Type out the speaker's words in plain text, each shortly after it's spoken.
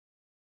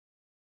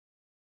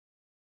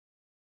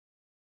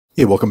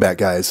Hey, welcome back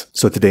guys.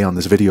 So today on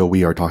this video,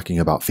 we are talking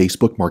about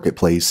Facebook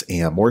Marketplace,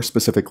 and more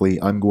specifically,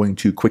 I'm going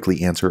to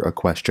quickly answer a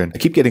question I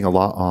keep getting a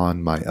lot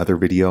on my other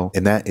video,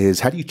 and that is,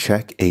 how do you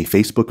check a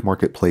Facebook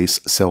Marketplace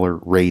seller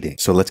rating?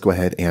 So let's go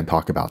ahead and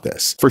talk about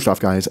this. First off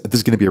guys, this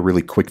is going to be a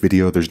really quick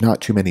video. There's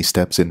not too many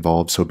steps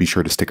involved, so be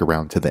sure to stick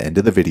around to the end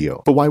of the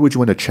video. But why would you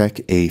want to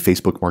check a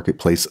Facebook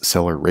Marketplace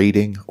seller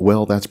rating?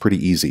 Well, that's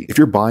pretty easy. If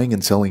you're buying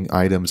and selling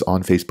items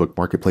on Facebook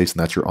Marketplace and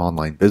that's your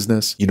online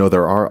business, you know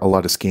there are a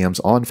lot of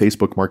scams on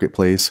Facebook Marketplace,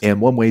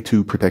 and one way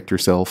to protect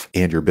yourself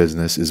and your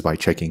business is by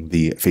checking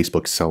the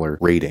Facebook seller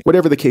rating.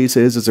 Whatever the case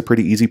is, it's a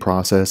pretty easy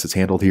process. It's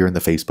handled here in the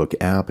Facebook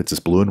app. It's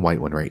this blue and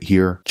white one right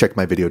here. Check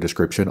my video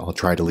description. I'll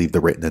try to leave the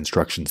written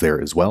instructions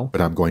there as well,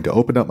 but I'm going to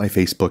open up my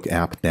Facebook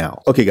app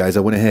now. Okay guys, I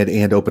went ahead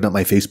and opened up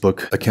my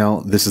Facebook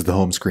account. This is the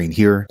home screen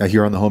here. Now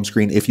here on the home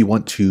screen, if you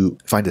want to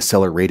find a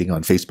seller rating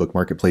on Facebook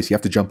Marketplace, you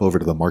have to jump over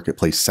to the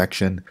Marketplace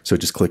section. So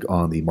just click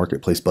on the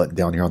Marketplace button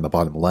down here on the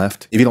bottom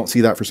left. If you don't see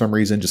that for some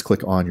reason, just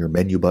click on your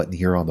menu button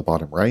here on the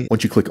bottom right.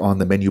 Once you click on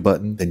the menu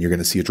button, then you're going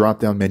to see a drop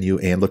down menu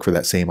and look for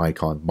that same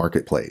icon,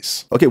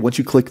 Marketplace. Okay, once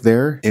you click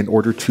there, in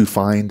order to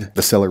find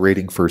the seller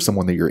rating for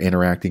someone that you're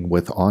interacting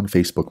with on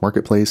Facebook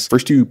Marketplace,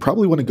 first you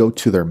probably want to go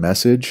to their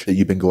message that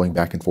you've been going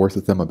back and forth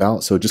with them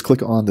about. So just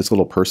click on this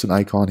little person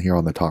icon here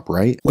on the top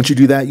right. Once you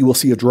do that, you will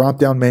see a drop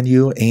down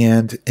menu,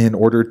 and in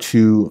order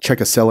to check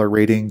a seller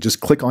rating,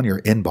 just click on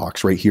your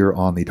inbox right here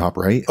on the top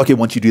right. Okay,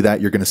 once you do that,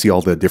 you're going to see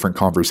all the different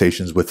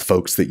conversations with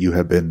folks that you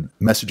have been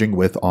messaging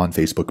with on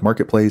Facebook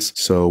Marketplace.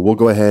 So we'll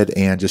go ahead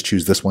and just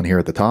choose this one here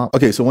at the top.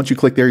 Okay, so once you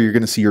click there, you're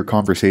going to see your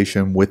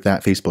conversation with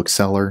that Facebook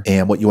seller.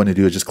 And what you want to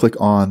do is just click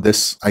on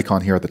this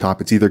icon here at the top.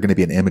 It's either going to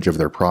be an image of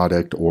their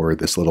product or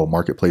this little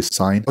marketplace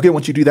sign. Okay,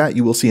 once you do that,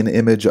 you will see an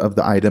image of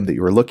the item that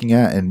you are looking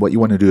at. And what you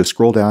want to do is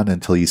scroll down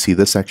until you see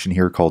this section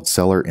here called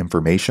seller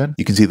information.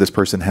 You can see this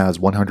person has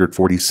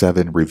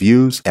 147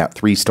 reviews at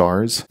 3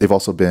 stars. They've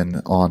also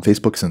been on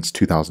Facebook since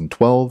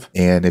 2012.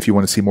 And if you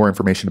want to see more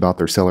information about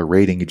their seller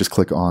rating, you just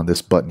click on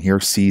this button here,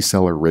 see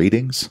seller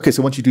ratings. Okay,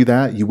 so once you do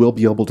that, you will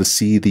be able to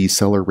see the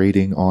seller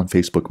rating on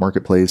Facebook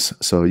Marketplace.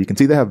 So you can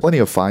see they have plenty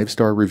of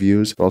 5-star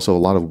reviews, but also a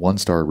lot of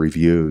 1-star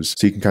reviews.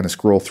 So you can kind of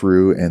scroll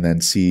through and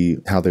then see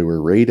how they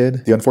were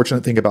rated. The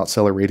unfortunate thing about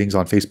seller ratings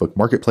on Facebook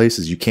Marketplace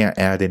is you can't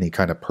add any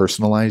kind of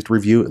personalized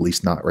review, at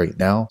least not right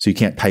now. So you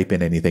can't type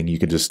in anything. You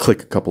can just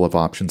click a couple of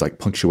options like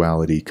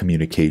punctuality,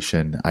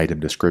 communication, item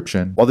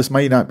description. While this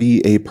might not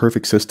be a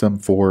perfect system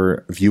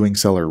for viewing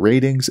seller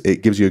ratings,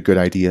 it gives you a good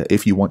idea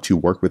if you want to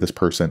work with this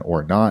person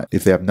or not.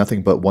 If they have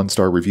nothing but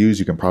 1-star reviews,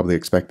 you can probably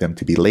expect them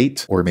to be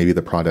late or maybe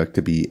the product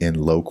to be in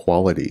low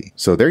quality.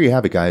 So there you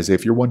have it guys.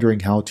 If you're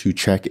wondering how to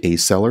check a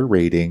seller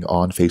rating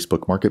on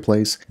Facebook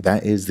Marketplace,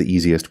 that is the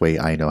easiest way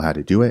I know how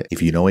to do it.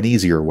 If you know an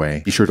easier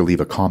way, be sure to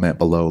leave a comment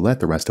below. Let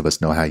the rest of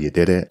us know how you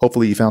did it.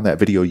 Hopefully you found that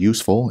video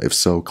useful. If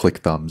so, click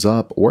thumbs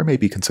up or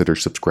maybe consider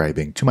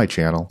subscribing to my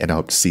channel, and I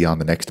hope to see you on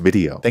the next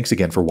video. Thanks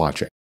again for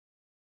watching.